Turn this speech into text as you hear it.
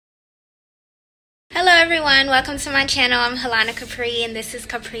everyone, welcome to my channel. I'm Halanna Capri and this is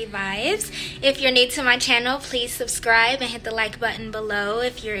Caprivibez. If you're new to my channel, please subscribe and hit the like button below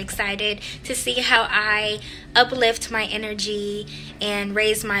if you're excited to see how I uplift my energy and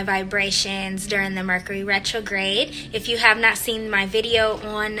raise my vibrations during the Mercury retrograde. If you have not seen my video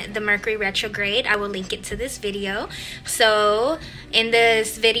on the Mercury retrograde, I will link it to this video. So in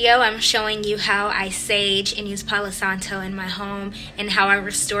this video, I'm showing you how I sage and use Palo Santo in my home and how I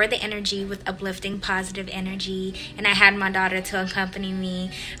restore the energy with uplifting positive energy. And I had my daughter to accompany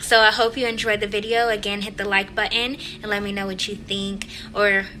me. So I hope you enjoyed the video. Again, hit the like button and let me know what you think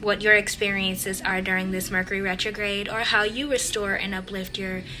or what your experiences are during this Mercury retrograde, or how you restore and uplift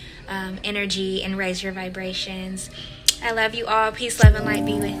your energy and raise your vibrations. I love you all. Peace, love, and light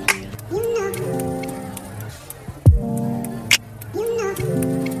be with you.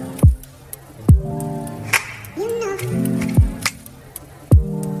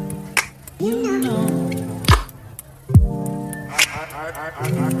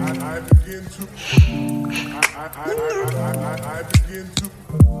 I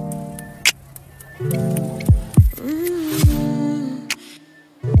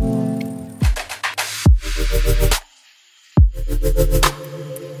begin to